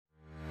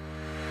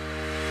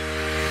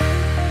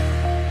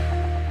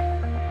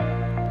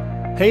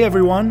Hey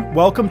everyone,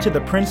 welcome to the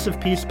Prince of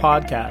Peace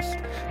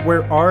podcast,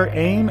 where our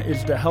aim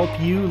is to help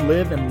you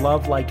live and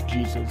love like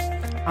Jesus.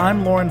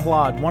 I'm Lauren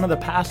Hlod, one of the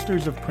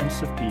pastors of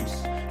Prince of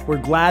Peace.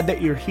 We're glad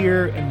that you're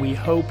here and we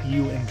hope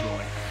you enjoy.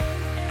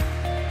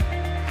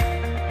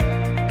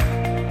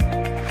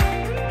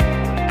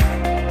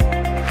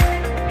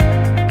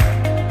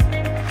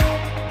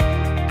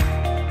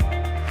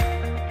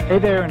 Hey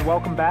there, and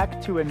welcome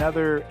back to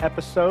another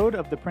episode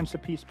of the Prince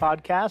of Peace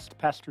podcast.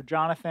 Pastor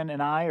Jonathan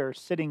and I are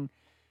sitting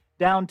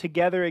down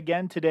together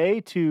again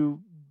today to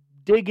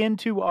dig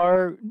into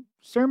our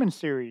sermon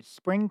series,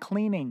 Spring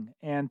Cleaning,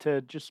 and to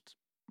just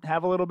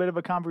have a little bit of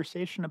a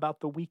conversation about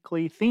the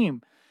weekly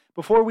theme.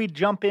 Before we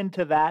jump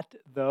into that,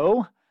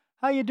 though,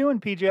 how you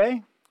doing,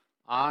 PJ?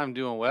 I'm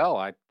doing well.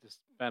 I just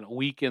spent a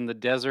week in the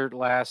desert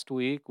last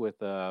week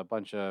with a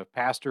bunch of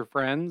pastor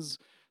friends.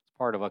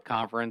 Part of a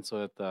conference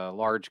with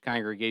large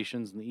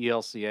congregations in the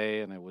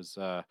ELCA, and it was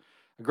a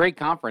great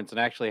conference and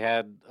actually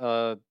had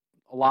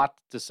a lot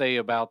to say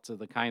about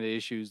the kind of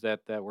issues that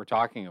we're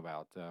talking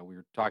about. We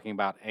were talking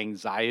about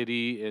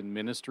anxiety in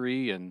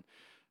ministry and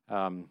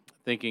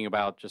thinking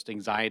about just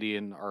anxiety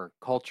in our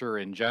culture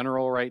in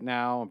general right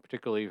now, and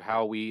particularly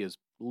how we as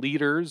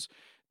leaders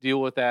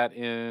deal with that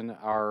in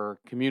our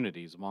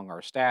communities, among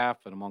our staff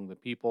and among the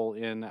people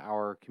in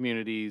our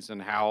communities,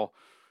 and how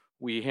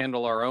we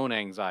handle our own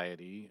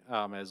anxiety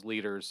as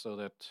leaders so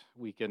that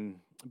we can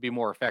be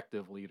more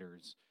effective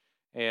leaders.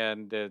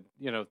 And,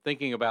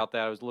 thinking about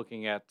that, I was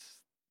looking at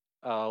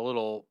a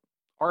little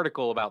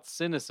article about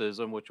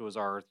cynicism, which was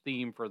our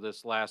theme for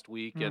this last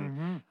week,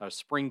 and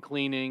spring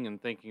cleaning,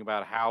 and thinking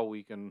about how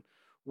we can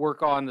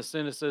work on the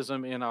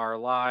cynicism in our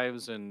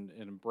lives and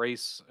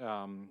embrace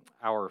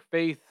our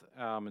faith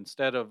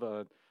instead of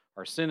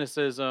our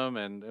cynicism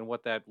and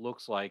what that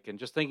looks like, and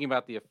just thinking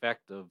about the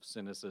effect of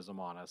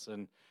cynicism on us.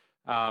 And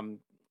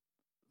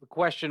the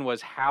question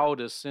was, how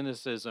does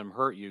cynicism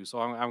hurt you? So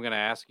I'm going to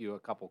ask you a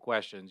couple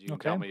questions. You can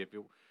tell me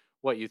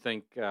what you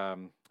think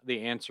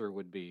the answer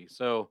would be.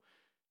 So,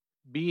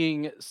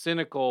 being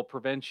cynical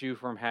prevents you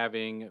from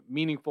having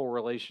meaningful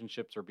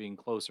relationships or being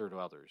closer to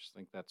others.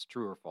 Think that's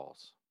true or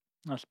false?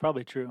 That's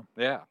probably true.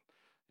 Yeah.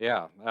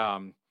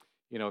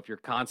 If you're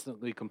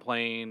constantly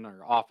complaining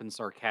or often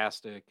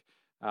sarcastic,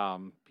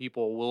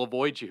 people will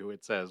avoid you,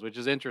 it says, which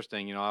is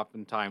interesting.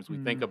 Oftentimes we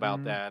think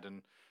about that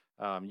and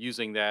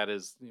using that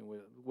as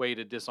a way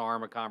to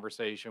disarm a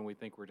conversation. We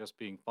think we're just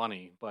being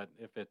funny, but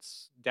if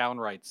it's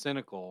downright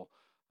cynical,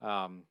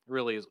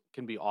 really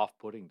can be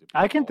off-putting to people.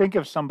 I can think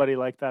of somebody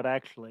like that,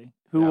 actually,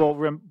 who will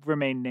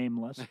remain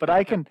nameless, but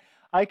I can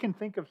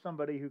think of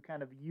somebody who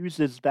kind of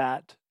uses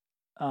that,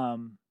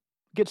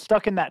 gets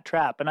stuck in that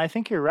trap, and I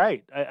think you're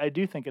right. I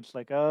do think it's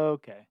like,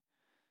 okay,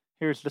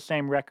 here's the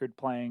same record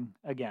playing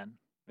again.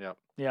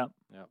 Yeah.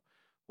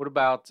 What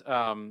about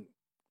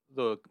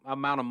the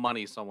amount of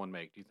money someone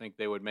makes? Do you think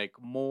they would make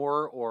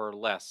more or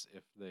less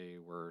if they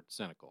were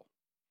cynical?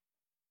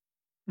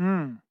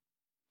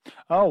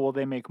 Oh, will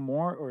they make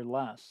more or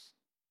less?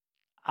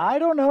 I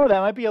don't know. That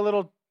might be a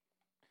little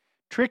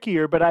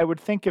trickier, but I would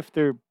think if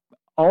they're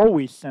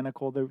always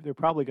cynical, they're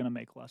probably going to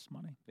make less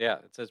money. Yeah,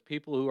 it says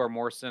people who are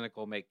more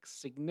cynical make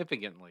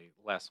significantly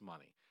less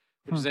money,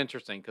 which is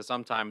interesting because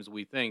sometimes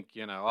we think,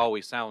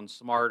 we sound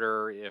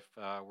smarter if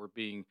we're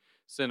being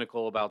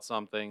cynical about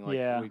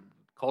something.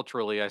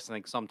 Culturally, I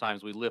think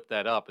sometimes we lift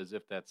that up as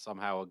if that's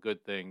somehow a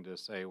good thing to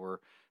say we're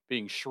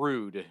being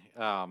shrewd.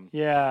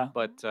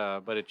 But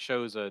it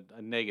shows a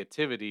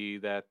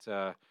negativity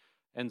that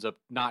ends up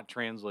not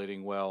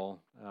translating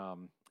well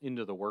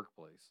into the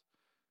workplace.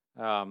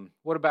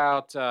 What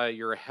about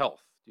your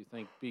health? Do you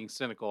think being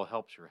cynical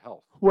helps your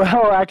health?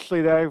 Well,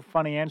 actually, there's a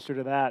funny answer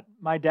to that.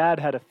 My dad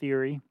had a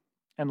theory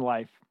in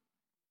life.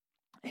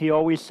 He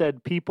always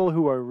said people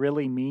who are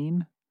really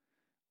mean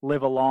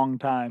live a long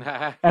time.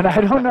 And I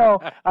don't know,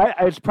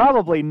 it's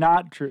probably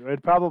not true.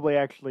 It probably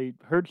actually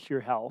hurts your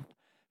health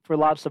for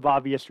lots of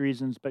obvious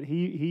reasons. But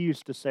he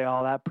used to say,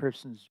 oh, that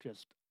person's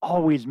just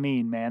always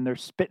mean, man. They're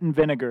spit and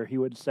vinegar, he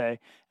would say.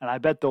 And I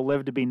bet they'll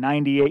live to be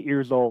 98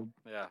 years old.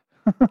 Yeah.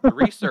 The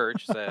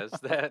research says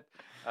that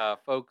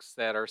folks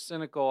that are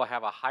cynical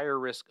have a higher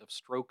risk of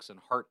strokes and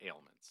heart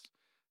ailments.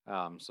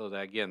 So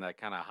that, again, that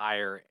kind of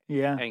higher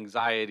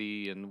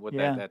anxiety and what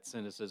that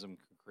cynicism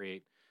can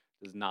create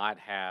does not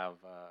have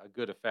a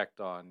good effect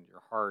on your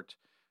heart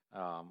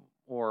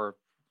or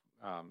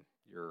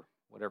your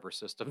whatever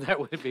system that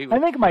would be. I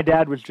think my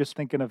dad was just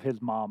thinking of his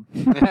mom.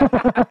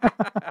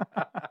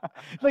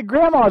 Like,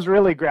 grandma's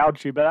really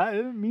grouchy,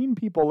 but mean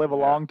people live a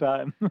long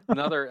time.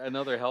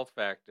 Another health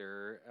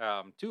factor,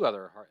 two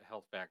other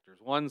health factors.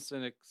 One,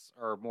 cynics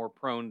are more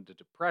prone to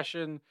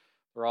depression.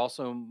 They're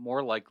also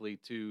more likely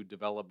to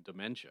develop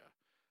dementia.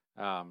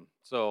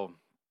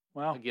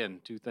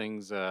 Again, two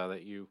things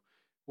that you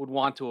would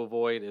want to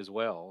avoid as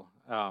well.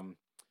 One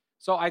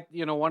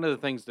of the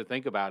things to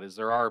think about is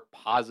there are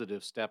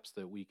positive steps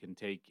that we can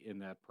take in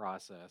that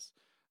process.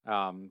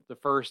 The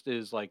first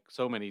is, like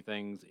so many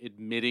things,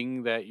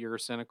 admitting that you're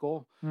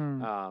cynical.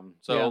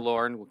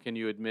 Lauren, can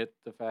you admit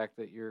the fact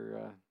that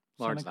you're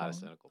Lorne's not a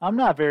cynical I'm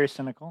person. not very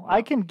cynical. No.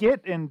 I can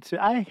get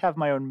into. I have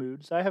my own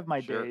moods. I have my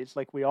Sure. days,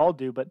 like we all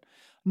do. But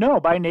no,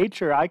 by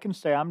nature, I can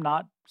say I'm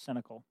not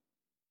cynical.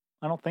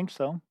 I don't think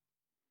so.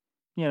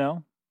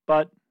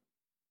 But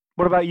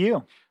what about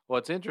you? Well,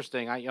 it's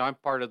interesting. I'm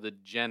part of the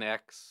Gen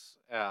X,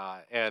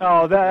 and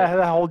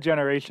That whole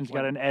generation's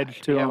got an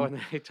edge to them.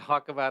 when they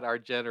talk about our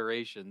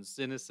generation,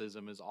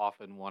 cynicism is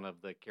often one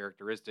of the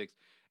characteristics.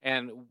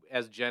 And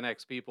as Gen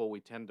X people, we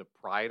tend to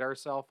pride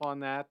ourselves on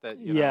that.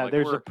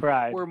 There's a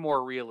pride. We're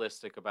more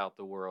realistic about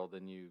the world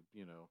than you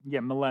know. Yeah,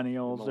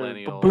 millennials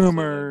Or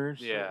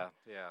boomers. Yeah.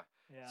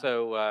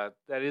 So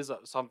that is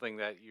something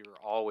that you're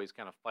always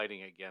kind of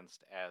fighting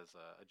against as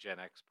a Gen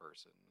X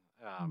person.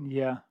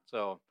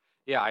 So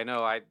yeah, I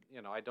know. I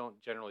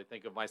don't generally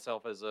think of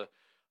myself as a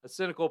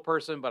cynical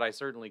person, but I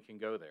certainly can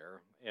go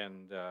there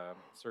and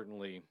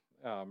certainly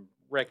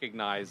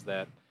recognize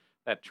that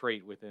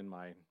trait within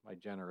my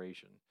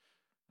generation.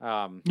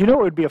 It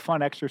would be a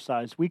fun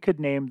exercise. We could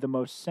name the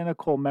most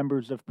cynical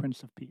members of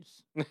Prince of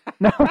Peace.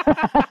 No,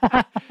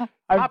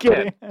 I'm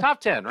kidding. 10. Top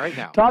 10 right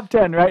now. Top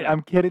 10, right? Yeah.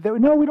 I'm kidding.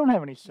 No, we don't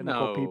have any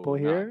cynical people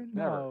here.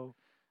 Never.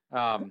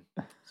 No.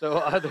 So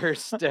other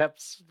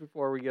steps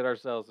before we get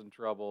ourselves in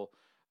trouble.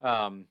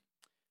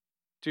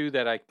 Two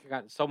that I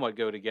somewhat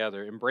go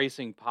together: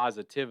 embracing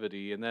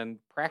positivity and then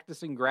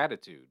practicing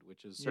gratitude,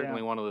 which is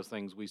certainly one of those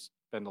things we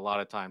spend a lot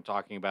of time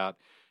talking about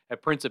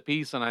at Prince of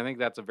Peace, and I think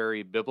that's a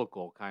very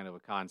biblical kind of a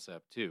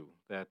concept too.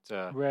 That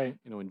right.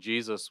 When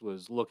Jesus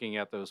was looking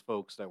at those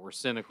folks that were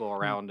cynical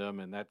around him,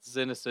 and that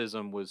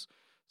cynicism was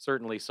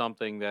certainly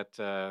something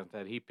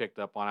that he picked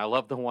up on. I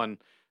love the one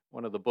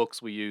of the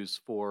books we use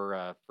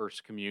for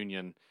First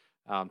Communion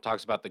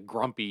talks about the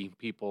grumpy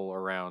people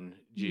around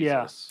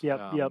Jesus.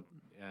 Yep.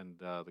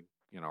 And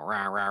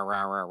rah rah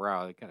rah rah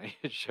rah. It kind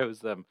of shows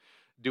them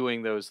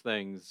doing those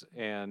things,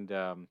 and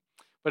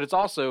but it's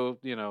also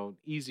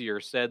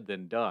easier said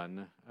than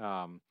done.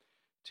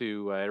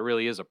 It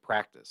really is a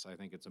practice. I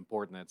think it's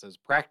important that it says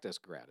practice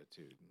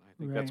gratitude. And I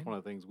think that's one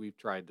of the things we've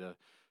tried to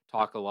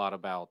talk a lot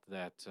about.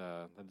 That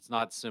it's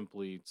not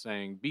simply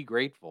saying be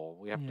grateful.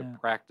 We have to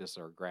practice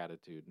our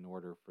gratitude in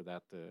order for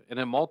that to, and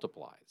it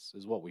multiplies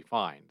is what we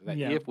find. That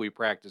if we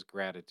practice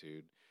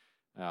gratitude,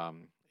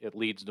 it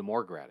leads to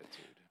more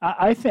gratitude.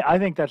 I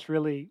think that's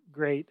really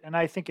great, and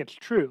I think it's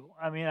true.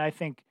 I mean,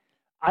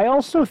 I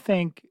also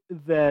think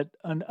that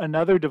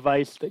another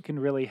device that can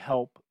really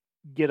help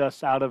get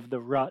us out of the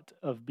rut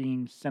of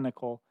being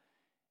cynical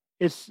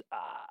is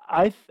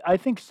I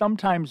think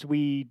sometimes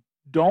we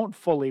don't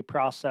fully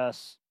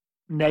process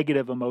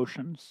negative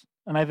emotions,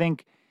 and I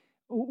think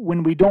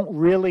when we don't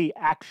really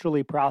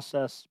actually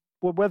process,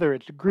 whether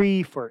it's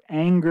grief or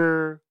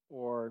anger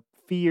or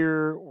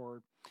fear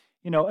or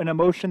an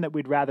emotion that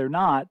we'd rather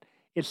not,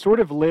 it sort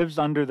of lives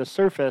under the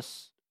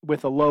surface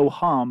with a low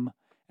hum.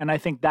 And I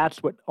think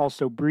that's what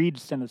also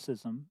breeds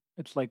cynicism.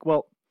 It's like,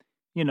 well,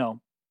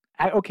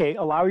 okay,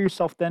 allow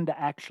yourself then to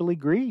actually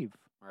grieve.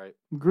 Right.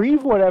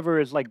 Grieve whatever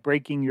is like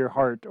breaking your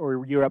heart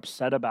or you're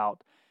upset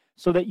about,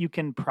 so that you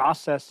can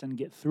process and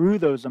get through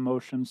those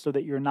emotions, so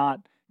that you're not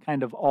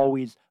kind of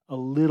always a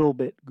little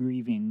bit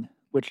grieving,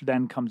 which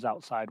then comes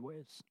out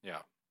sideways. Yeah.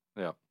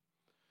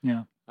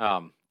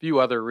 Few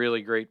other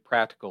really great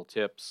practical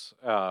tips.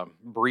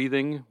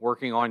 Breathing,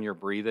 working on your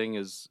breathing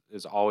is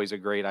always a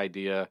great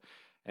idea.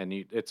 And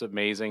it's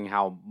amazing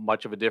how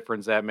much of a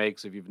difference that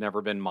makes if you've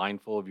never been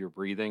mindful of your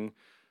breathing.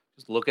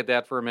 Just look at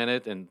that for a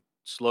minute and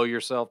slow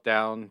yourself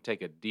down,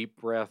 take a deep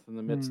breath in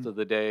the midst of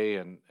the day,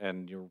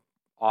 and you'll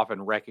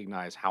often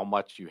recognize how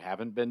much you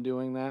haven't been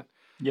doing that.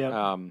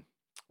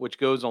 Which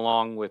goes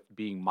along with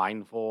being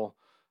mindful,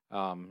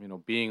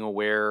 being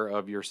aware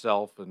of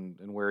yourself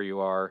and where you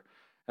are.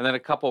 And then a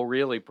couple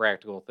really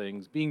practical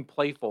things: being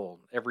playful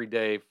every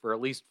day for at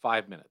least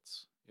 5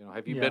 minutes.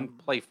 Have you been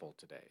playful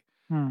today?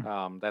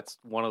 That's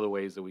one of the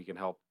ways that we can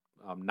help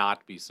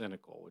not be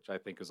cynical, which I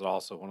think is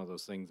also one of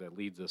those things that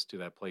leads us to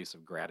that place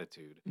of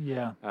gratitude.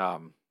 I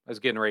was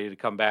getting ready to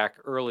come back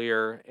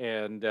earlier,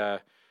 and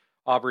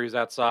Aubrey was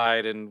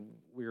outside, and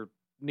we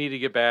need to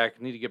get back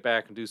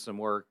and do some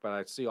work. But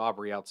I see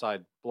Aubrey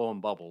outside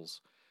blowing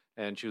bubbles.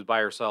 And she was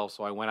by herself,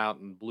 so I went out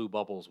and blew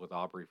bubbles with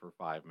Aubrey for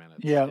 5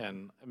 minutes.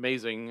 And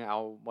amazing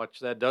how much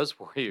that does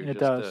for you. It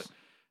does.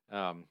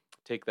 To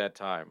take that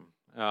time.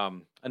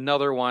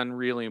 Another one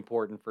really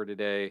important for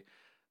today: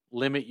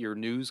 limit your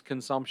news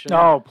consumption.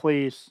 Oh,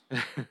 please.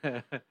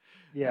 I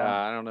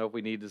don't know if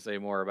we need to say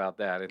more about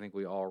that. I think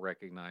we all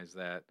recognize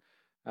that.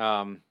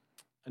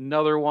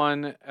 Another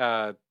one: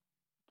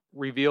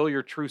 reveal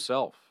your true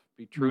self.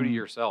 Be true to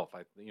yourself.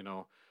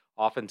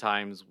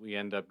 Oftentimes we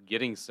end up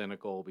getting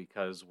cynical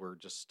because we're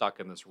just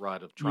stuck in this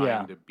rut of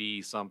trying to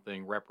be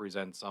something,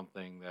 represent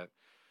something that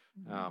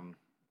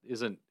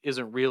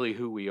isn't really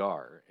who we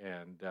are.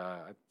 And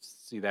I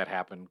see that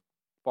happen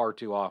far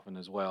too often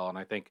as well. And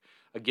I think,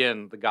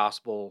 again, the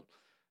gospel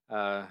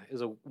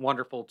is a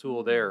wonderful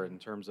tool there in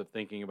terms of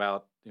thinking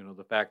about,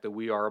 the fact that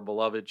we are a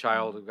beloved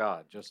child of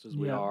God, just as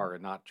we are,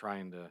 and not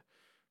trying to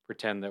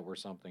pretend that we're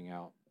something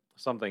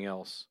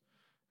else.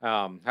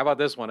 How about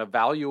this one?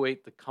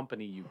 Evaluate the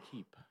company you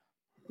keep.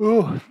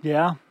 Ooh,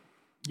 yeah,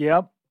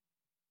 yep,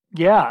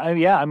 yeah.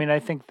 I mean, I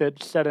think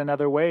that said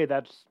another way,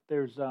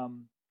 there's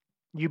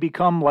you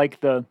become like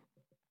the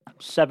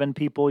 7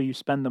 people you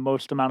spend the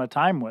most amount of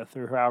time with,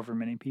 or however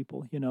many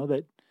people,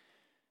 that.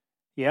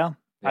 Yeah,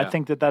 I Yeah.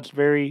 think that that's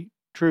very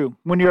true.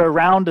 When you're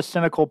around a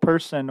cynical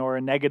person or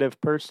a negative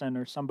person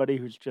or somebody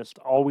who's just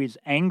always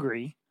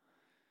angry,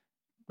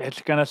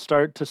 it's going to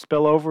start to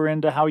spill over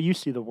into how you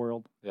see the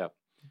world. Yeah.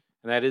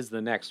 And that is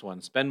the next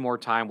one. Spend more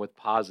time with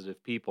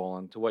positive people.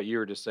 And to what you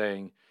were just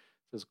saying,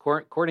 it says,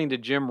 according to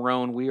Jim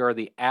Rohn, we are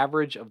the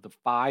average of the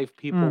 5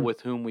 people with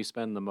whom we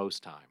spend the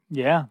most time.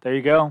 Yeah, there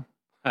you go.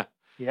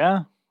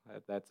 Yeah.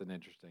 That's an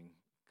interesting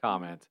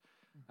comment.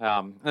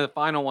 And the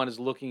final one is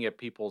looking at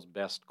people's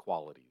best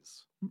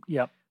qualities.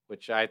 Yep.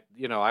 Which I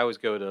always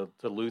go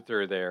to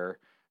Luther there.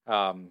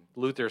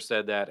 Luther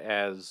said that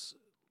as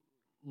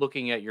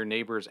looking at your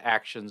neighbor's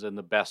actions in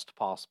the best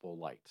possible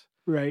light.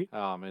 Right.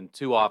 And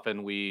too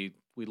often we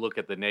look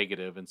at the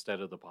negative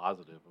instead of the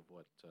positive of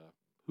what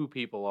who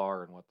people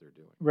are and what they're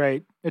doing.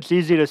 Right. It's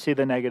easy to see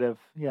the negative.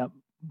 Yeah.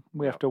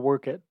 We have to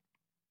work at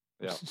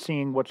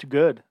seeing what's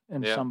good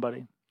in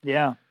somebody.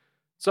 Yeah.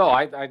 So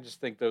I just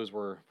think those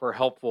were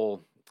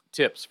helpful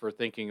tips for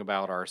thinking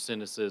about our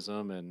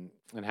cynicism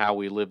and how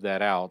we live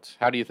that out.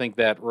 How do you think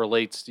that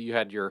relates to, you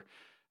had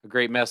a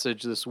great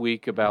message this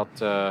week about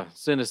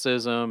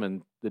cynicism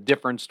and the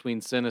difference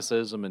between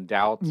cynicism and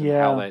doubt and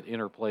how that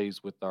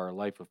interplays with our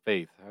life of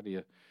faith. How do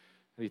you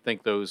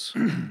think those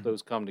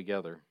come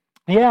together?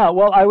 Yeah,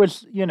 well, I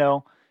was,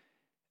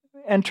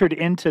 entered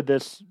into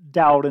this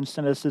doubt and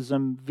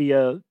cynicism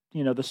via,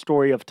 the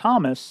story of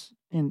Thomas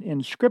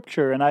in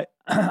Scripture, and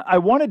I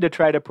wanted to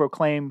try to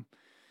proclaim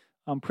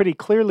pretty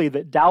clearly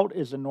that doubt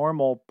is a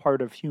normal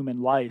part of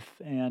human life,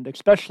 and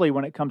especially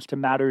when it comes to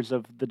matters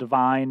of the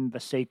divine, the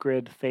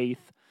sacred,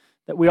 faith,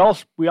 that we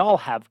all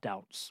have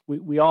doubts.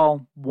 We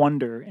all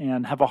wonder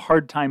and have a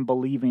hard time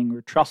believing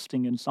or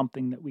trusting in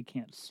something that we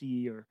can't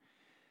see or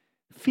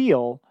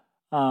feel,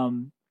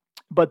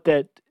 but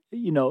that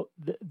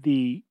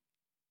the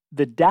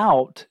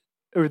doubt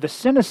or the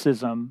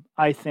cynicism,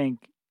 I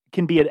think,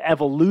 can be an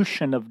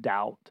evolution of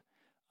doubt.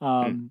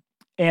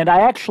 And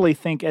I actually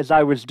think, as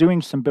I was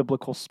doing some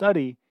biblical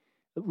study,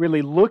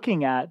 really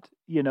looking at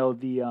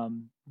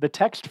the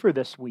text for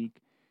this week,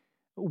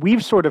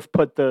 we've sort of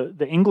put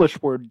the English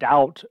word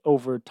doubt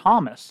over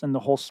Thomas and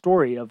the whole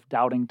story of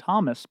doubting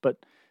Thomas,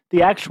 but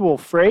the actual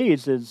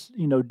phrase is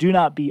do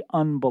not be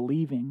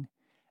unbelieving.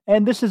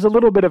 And this is a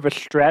little bit of a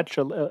stretch,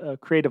 a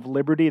creative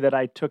liberty that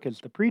I took as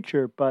the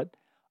preacher, but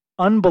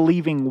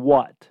unbelieving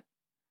what?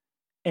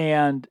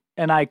 And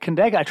I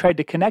tried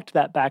to connect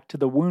that back to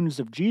the wounds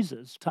of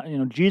Jesus.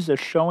 Jesus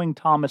showing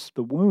Thomas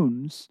the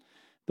wounds,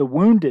 the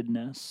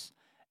woundedness,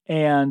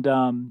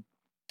 and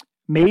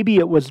maybe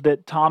it was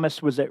that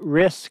Thomas was at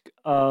risk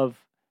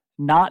of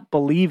not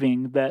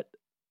believing that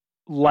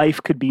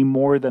life could be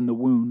more than the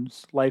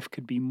wounds. Life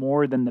could be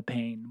more than the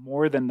pain,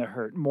 more than the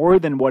hurt, more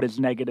than what is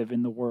negative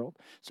in the world.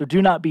 So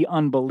do not be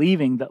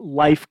unbelieving that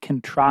life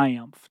can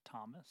triumph,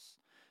 Thomas.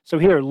 So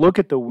here, look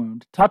at the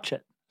wound, touch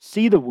it,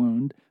 see the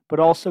wound, but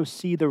also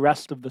see the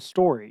rest of the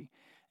story.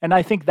 And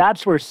I think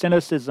that's where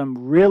cynicism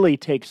really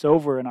takes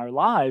over in our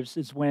lives,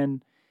 is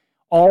when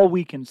all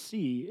we can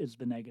see is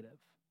the negative.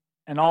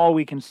 And all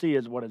we can see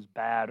is what is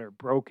bad or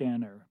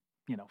broken or,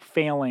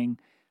 failing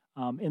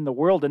in the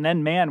world. And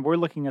then, man, we're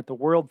looking at the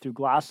world through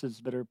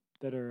glasses that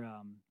are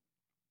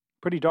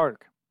pretty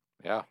dark.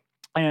 Yeah.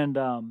 And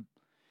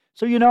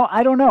so,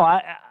 I don't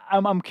know.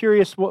 I'm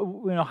curious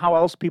what how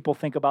else people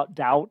think about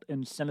doubt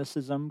and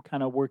cynicism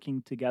kind of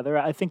working together.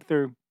 I think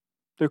they're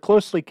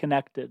closely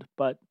connected,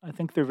 but I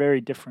think they're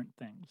very different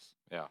things.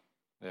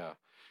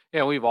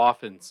 Yeah. We've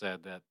often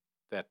said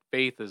that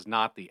faith is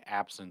not the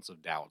absence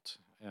of doubt,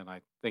 and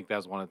I think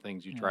that's one of the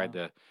things you tried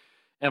to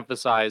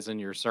emphasize in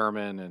your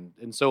sermon,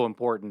 and so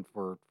important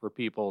for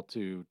people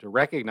to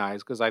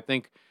recognize, because I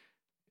think,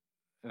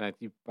 and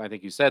I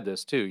think you said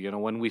this too,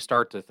 when we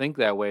start to think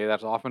that way,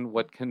 that's often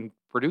what can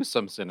produce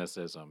some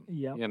cynicism.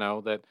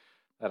 Yeah.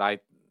 That I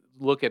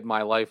look at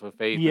my life of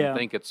faith and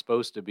think it's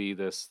supposed to be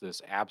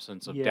this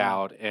absence of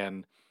doubt,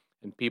 and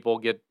people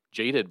get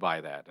jaded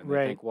by that, and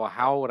they think, well,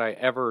 how would I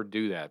ever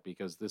do that,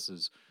 because this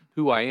is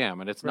who I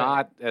am, and it's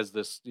not, as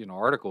this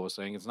article was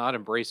saying, it's not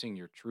embracing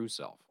your true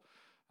self.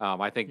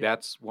 I think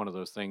that's one of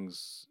those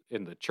things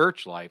in the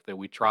church life that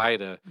we try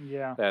to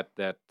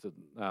that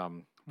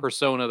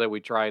persona that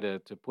we try to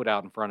put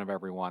out in front of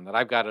everyone, that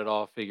I've got it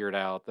all figured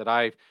out, that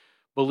I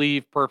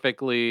believe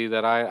perfectly,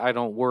 that I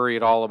don't worry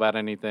at all about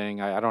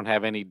anything, I don't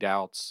have any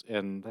doubts,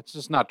 and that's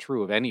just not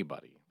true of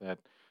anybody. That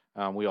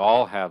we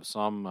all have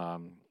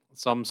some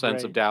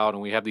sense of doubt,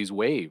 and we have these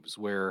waves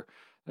where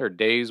there are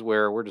days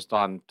where we're just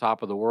on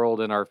top of the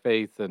world in our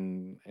faith,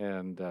 and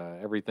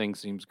everything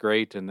seems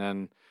great, and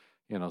then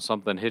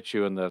something hits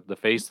you in the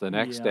face the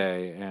next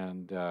day,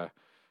 and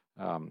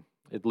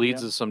it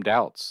leads to some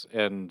doubts.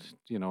 And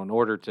in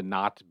order to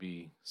not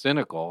be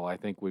cynical, I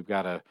think we've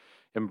got to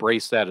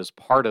embrace that as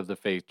part of the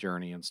faith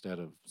journey instead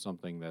of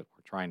something that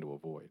we're trying to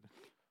avoid.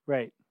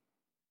 Right.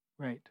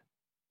 Right.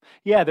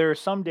 Yeah, there are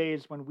some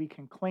days when we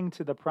can cling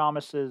to the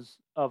promises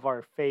of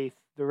our faith,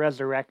 the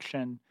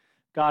resurrection,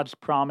 God's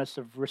promise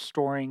of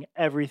restoring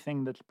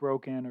everything that's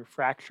broken or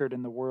fractured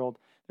in the world.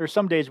 There are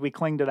some days we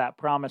cling to that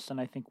promise, and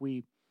I think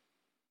we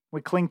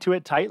cling to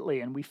it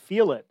tightly and we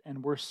feel it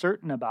and we're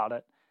certain about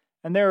it.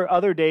 And there are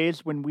other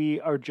days when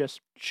we are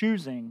just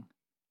choosing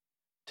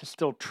to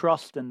still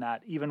trust in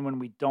that, even when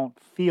we don't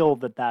feel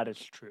that that is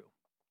true.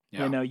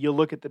 Yeah. You know, you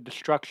look at the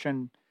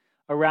destruction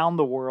around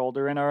the world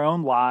or in our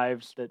own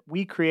lives that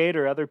we create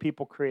or other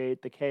people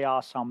create, the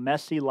chaos, how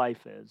messy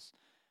life is.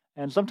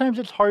 And sometimes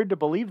it's hard to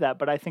believe that,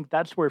 but I think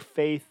that's where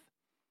faith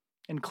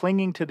and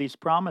clinging to these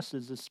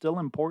promises is still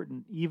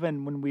important,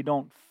 even when we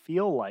don't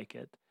feel like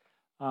it.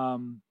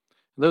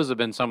 Those have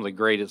been some of the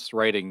greatest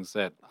writings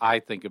that I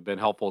think have been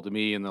helpful to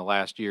me in the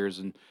last years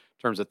in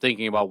terms of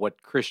thinking about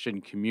what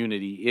Christian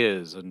community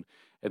is and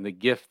the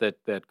gift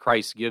that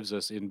Christ gives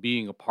us in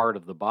being a part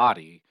of the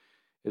body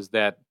is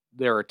that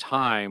there are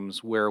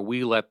times where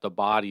we let the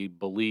body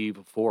believe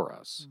for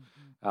us,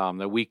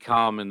 that we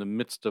come in the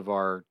midst of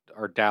our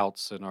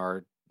doubts and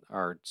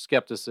our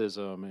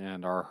skepticism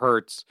and our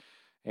hurts,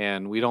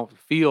 and we don't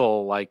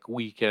feel like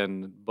we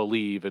can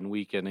believe and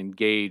we can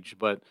engage,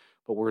 but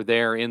we're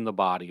there in the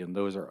body, and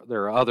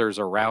there are others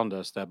around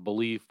us that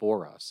believe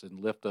for us and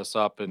lift us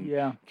up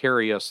and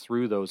carry us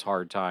through those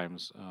hard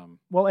times.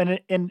 Well,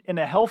 in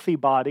a healthy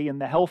body, in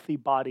the healthy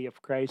body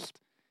of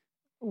Christ,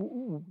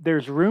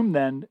 there's room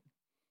then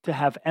to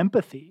have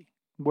empathy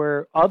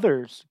where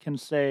others can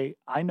say,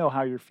 I know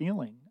how you're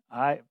feeling.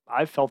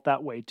 I felt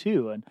that way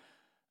too. And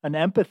an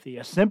empathy,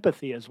 a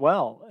sympathy as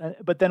well.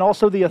 But then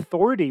also the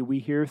authority we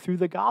hear through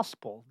the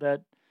gospel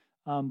that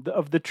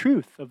of the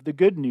truth, of the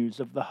good news,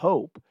 of the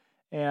hope.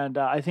 And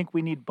I think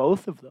we need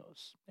both of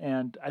those.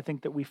 And I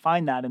think that we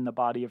find that in the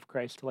body of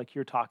Christ, like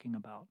you're talking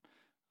about.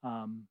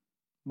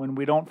 When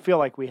we don't feel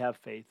like we have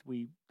faith,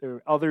 there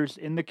are others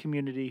in the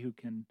community who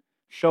can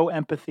show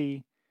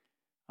empathy,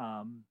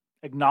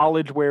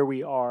 acknowledge where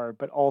we are,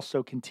 but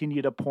also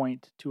continue to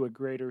point to a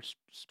greater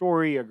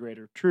story, a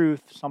greater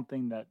truth,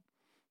 something that,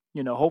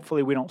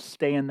 hopefully we don't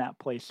stay in that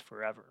place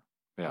forever.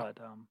 Yeah. But,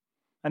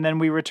 and then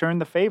we return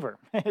the favor.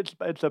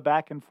 It's a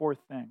back and forth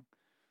thing.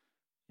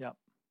 Yep.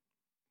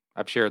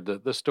 I've shared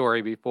the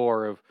story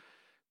before of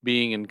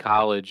being in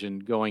college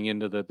and going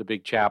into the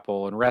big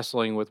chapel and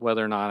wrestling with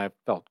whether or not I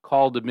felt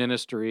called to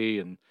ministry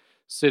and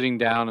sitting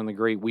down in the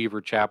great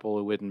Weaver Chapel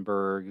at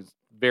Wittenberg,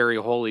 very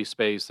holy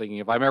space, thinking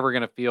if I'm ever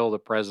going to feel the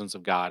presence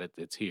of God,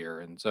 it's here.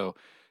 And so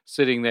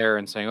sitting there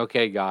and saying,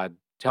 okay, God,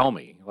 tell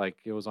me. Like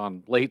it was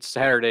on late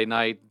Saturday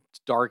night, it's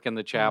dark in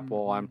the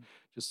chapel. I'm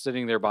just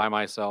sitting there by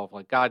myself,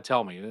 like, God,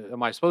 tell me,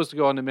 am I supposed to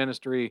go into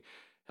ministry?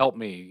 Help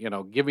me,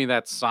 give me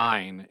that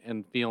sign,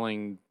 and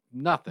feeling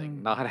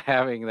nothing, not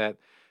having that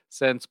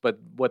sense, but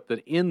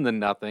in the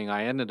nothing,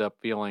 I ended up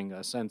feeling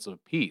a sense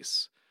of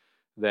peace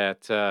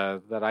that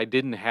I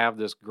didn't have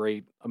this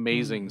great,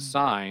 amazing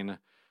sign,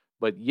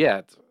 but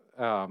yet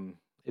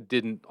it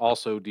didn't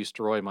also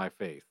destroy my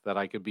faith, that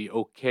I could be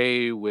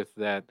okay with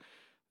that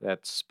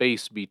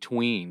space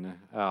between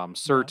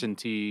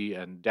certainty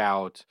and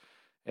doubt,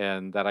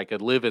 and that I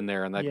could live in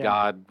there, and that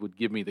God would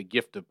give me the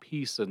gift of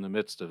peace in the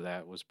midst of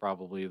that was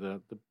probably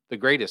the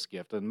greatest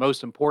gift and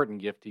most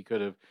important gift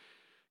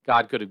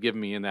God could have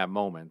given me in that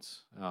moment.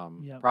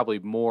 Probably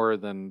more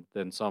than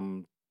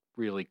some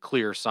really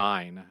clear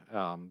sign.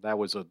 That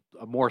was a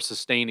more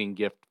sustaining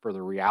gift for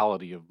the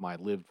reality of my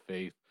lived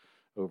faith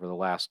over the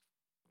last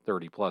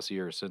 30 plus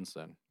years since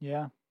then.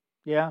 Yeah.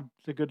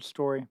 It's a good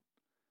story.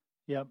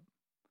 Yep.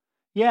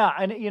 Yeah,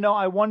 and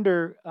I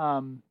wonder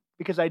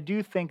because I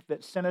do think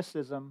that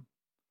cynicism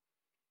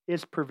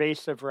is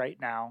pervasive right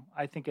now.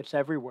 I think it's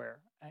everywhere.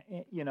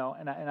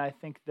 And I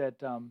think that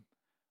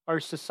our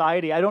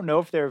society, I don't know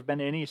if there have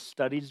been any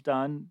studies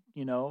done,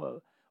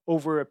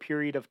 over a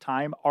period of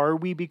time. Are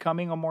we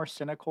becoming a more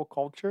cynical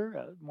culture,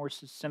 a more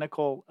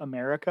cynical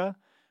America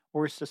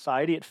or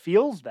society? It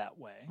feels that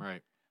way.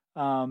 Right.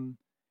 And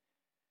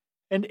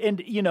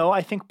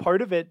I think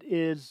part of it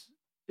is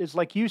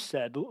like you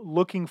said,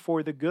 looking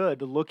for the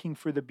good, looking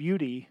for the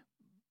beauty,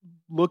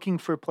 looking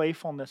for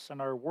playfulness in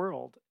our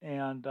world.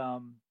 And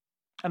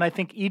I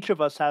think each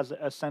of us has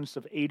a sense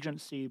of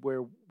agency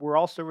where we're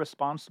also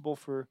responsible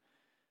for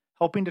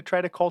helping to try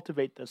to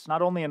cultivate this,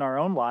 not only in our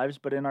own lives,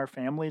 but in our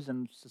families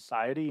and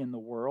society and the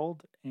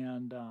world.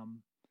 And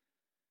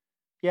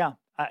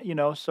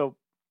so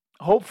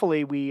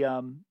hopefully we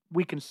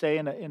can say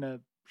in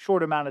a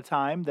short amount of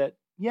time that,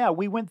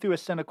 we went through a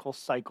cynical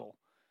cycle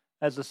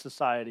as a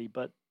society,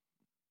 but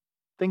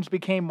things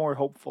became more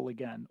hopeful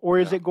again. Or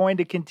is it going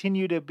to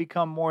continue to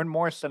become more and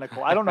more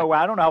cynical? I don't know.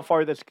 I don't know how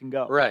far this can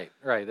go. Right.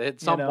 At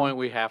some point,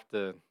 we have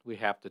to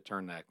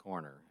turn that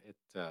corner.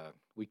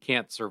 We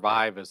can't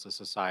survive as a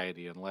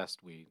society unless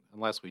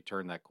we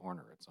turn that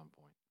corner at some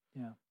point.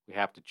 Yeah. We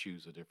have to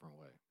choose a different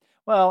way.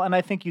 Well, and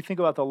I think you think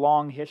about the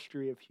long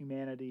history of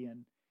humanity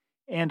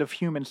and of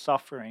human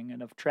suffering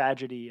and of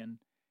tragedy, and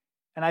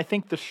And I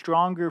think the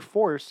stronger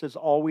force has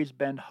always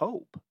been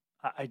hope.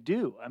 I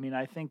do. I mean,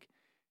 I think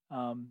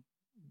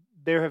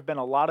there have been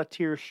a lot of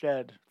tears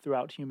shed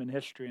throughout human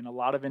history and a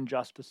lot of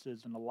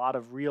injustices and a lot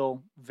of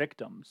real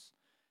victims.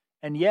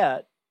 And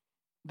yet,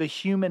 the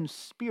human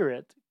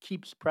spirit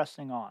keeps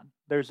pressing on.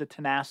 There's a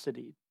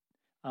tenacity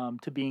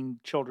to being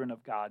children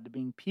of God, to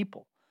being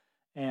people.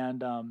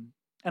 And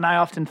I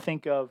often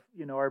think of,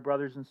 our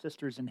brothers and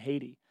sisters in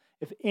Haiti.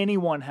 If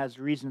anyone has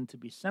reason to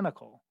be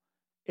cynical,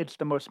 it's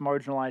the most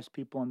marginalized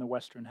people in the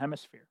Western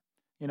Hemisphere.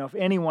 If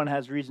anyone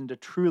has reason to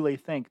truly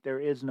think there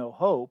is no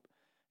hope,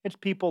 it's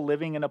people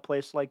living in a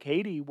place like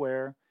Haiti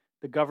where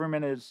the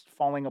government is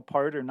falling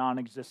apart or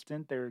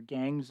non-existent. There are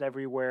gangs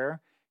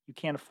everywhere. You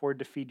can't afford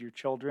to feed your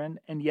children.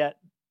 And yet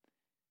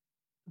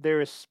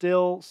there is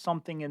still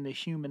something in the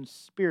human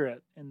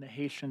spirit in the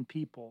Haitian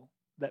people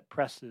that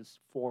presses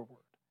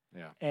forward.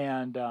 Yeah.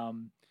 And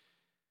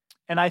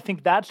I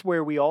think that's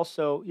where we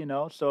also,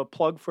 so a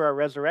plug for our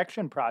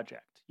Resurrection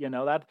Project,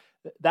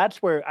 that's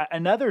where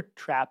another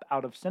trap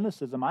out of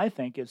cynicism, I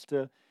think, is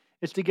to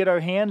get our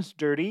hands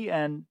dirty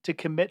and to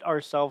commit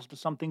ourselves to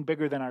something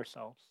bigger than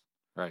ourselves.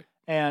 Right.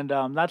 And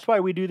that's why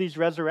we do these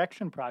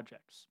Resurrection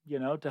Projects,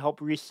 to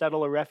help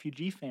resettle a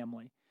refugee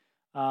family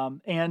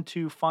and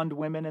to fund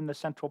women in the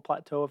Central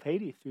Plateau of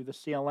Haiti through the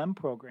CLM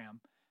program.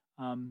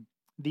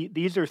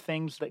 These are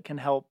things that can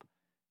help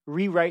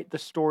rewrite the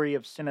story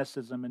of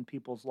cynicism in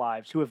people's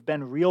lives who have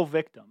been real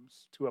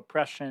victims to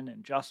oppression,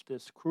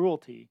 injustice,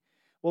 cruelty.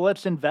 Well,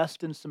 let's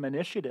invest in some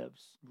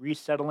initiatives,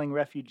 resettling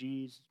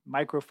refugees,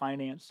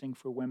 microfinancing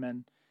for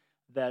women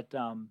that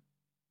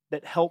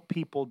help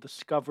people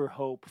discover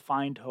hope,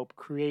 find hope,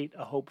 create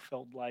a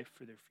hope-filled life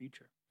for their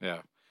future. Yeah,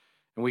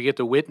 and we get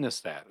to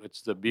witness that.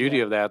 It's the beauty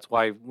of that. It's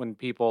why when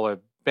people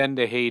have been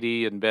to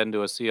Haiti and been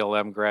to a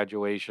CLM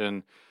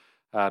graduation,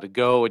 to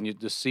go and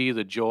to see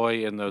the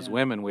joy in those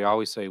women, we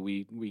always say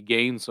we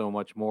gain so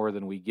much more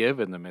than we give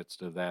in the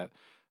midst of that.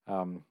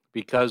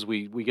 Because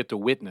we get to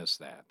witness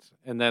that.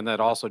 And then that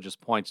also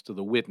just points to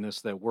the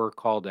witness that we're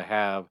called to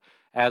have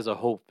as a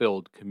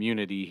hope-filled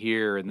community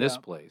here in this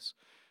place,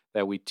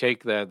 that we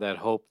take that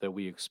hope that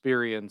we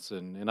experience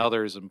in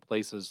others in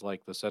places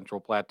like the Central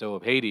Plateau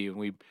of Haiti, and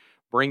we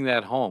bring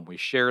that home. We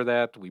share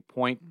that. We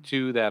point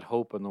to that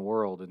hope in the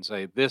world and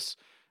say, this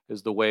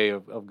is the way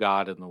of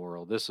God in the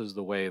world. This is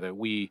the way that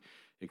we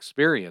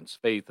experience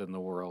faith in the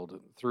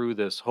world through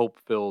this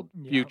hope-filled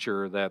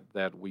future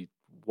that we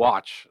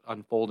watch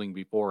unfolding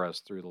before us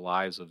through the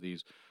lives of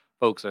these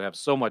folks that have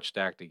so much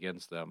stacked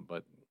against them,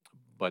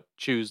 but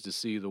choose to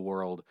see the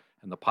world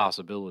and the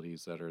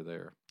possibilities that are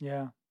there.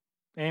 Yeah.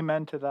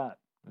 Amen to that.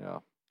 Yeah.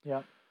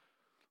 Yeah.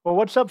 Well,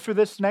 what's up for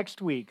this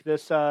next week?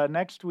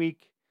 Next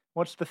week,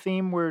 what's the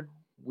theme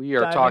we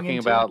are talking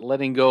about?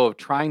 Letting go of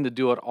trying to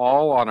do it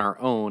all on our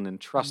own and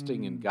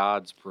trusting in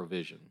God's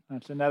provision.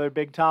 That's another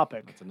big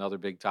topic.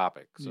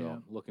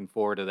 So looking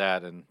forward to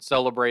that and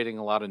celebrating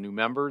a lot of new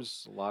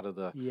members, a lot of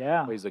the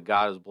ways that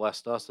God has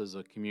blessed us as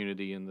a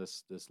community in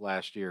this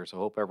last year. So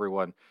hope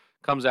everyone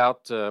comes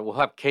out. We'll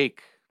have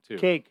cake too.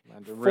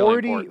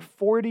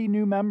 40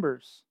 new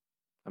members.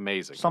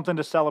 Amazing. Something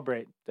to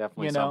celebrate.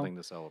 Definitely something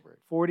to celebrate.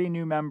 40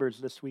 new members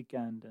this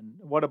weekend, and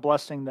what a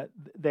blessing that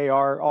they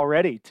are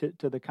already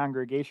to the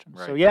congregation.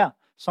 Right. So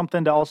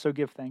something to also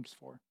give thanks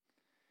for.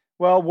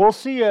 Well, we'll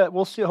see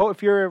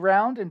if you're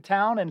around in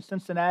town in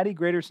Cincinnati,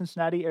 greater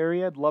Cincinnati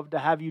area. I'd love to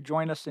have you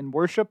join us in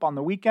worship on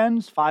the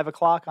weekends, 5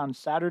 o'clock on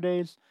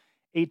Saturdays,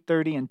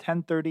 8:30 and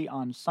 10:30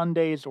 on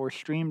Sundays, or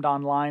streamed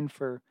online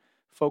for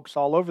folks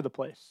all over the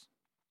place.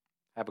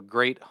 Have a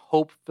great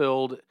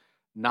hope-filled,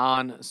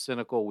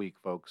 non-cynical week,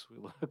 folks. We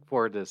look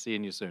forward to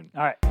seeing you soon.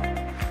 All right.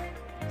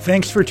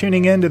 Thanks for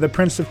tuning in to the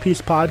Prince of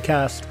Peace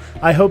podcast.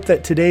 I hope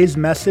that today's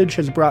message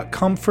has brought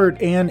comfort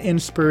and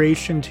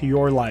inspiration to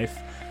your life.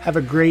 Have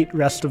a great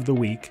rest of the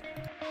week.